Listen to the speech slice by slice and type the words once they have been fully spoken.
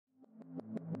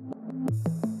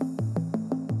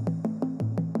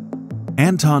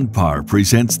Ampere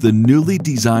presents the newly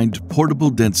designed portable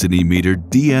density meter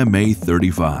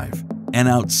DMA35, an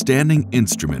outstanding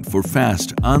instrument for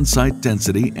fast on-site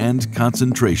density and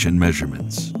concentration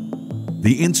measurements.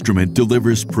 The instrument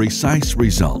delivers precise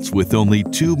results with only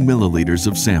 2 milliliters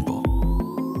of sample.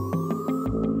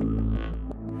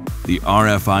 The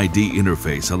RFID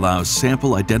interface allows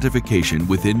sample identification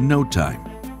within no time,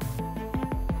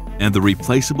 and the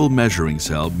replaceable measuring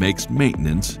cell makes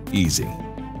maintenance easy.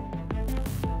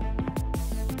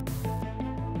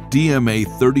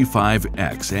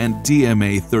 DMA35X and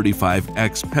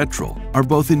DMA35Ex Petrol are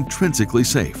both intrinsically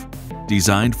safe,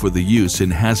 designed for the use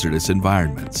in hazardous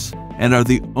environments, and are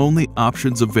the only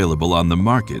options available on the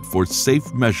market for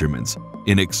safe measurements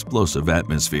in explosive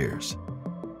atmospheres.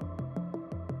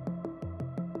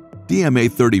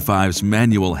 DMA35's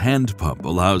manual hand pump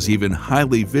allows even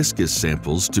highly viscous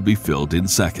samples to be filled in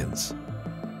seconds.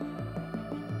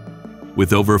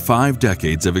 With over 5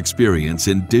 decades of experience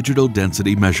in digital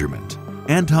density measurement,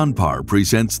 Ampere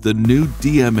presents the new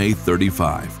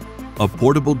DMA35, a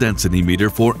portable density meter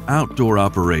for outdoor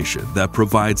operation that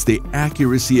provides the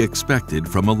accuracy expected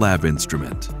from a lab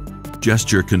instrument.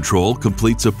 Gesture control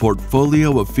completes a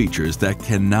portfolio of features that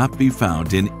cannot be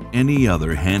found in any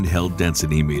other handheld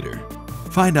density meter.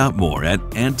 Find out more at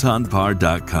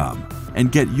Ampere.com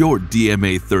and get your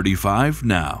DMA35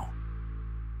 now.